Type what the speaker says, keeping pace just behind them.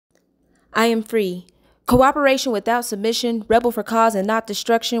I am free. Cooperation without submission, rebel for cause and not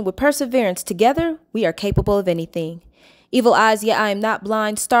destruction, with perseverance together, we are capable of anything. Evil eyes, yet I am not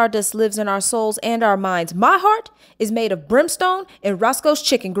blind. Stardust lives in our souls and our minds. My heart is made of brimstone and Roscoe's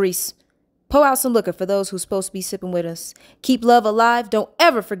chicken grease. Pour out some liquor for those who's supposed to be sipping with us. Keep love alive. Don't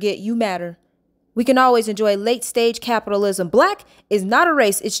ever forget you matter. We can always enjoy late-stage capitalism. Black is not a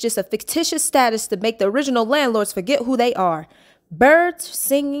race. It's just a fictitious status to make the original landlords forget who they are. Birds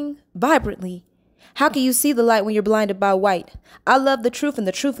singing vibrantly. How can you see the light when you're blinded by white? I love the truth and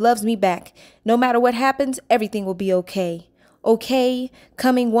the truth loves me back. No matter what happens, everything will be okay. Okay,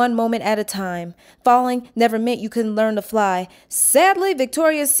 coming one moment at a time. Falling never meant you couldn't learn to fly. Sadly,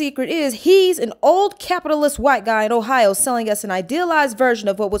 Victoria's Secret is he's an old capitalist white guy in Ohio selling us an idealized version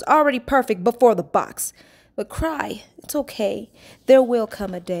of what was already perfect before the box. But cry, it's okay. There will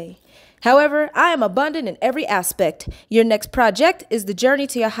come a day. However, I am abundant in every aspect. Your next project is the journey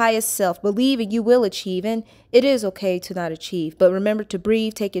to your highest self. Believe and you will achieve, and it is okay to not achieve. But remember to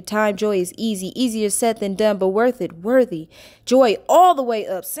breathe, take your time. Joy is easy, easier said than done, but worth it, worthy. Joy all the way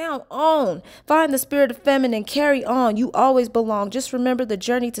up, sound on. Find the spirit of feminine, carry on. You always belong. Just remember the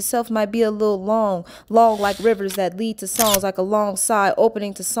journey to self might be a little long. Long like rivers that lead to songs, like a long sigh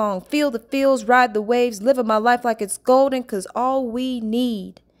opening to song. Feel the feels, ride the waves, living my life like it's golden, 'cause all we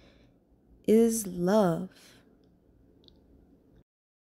need is love.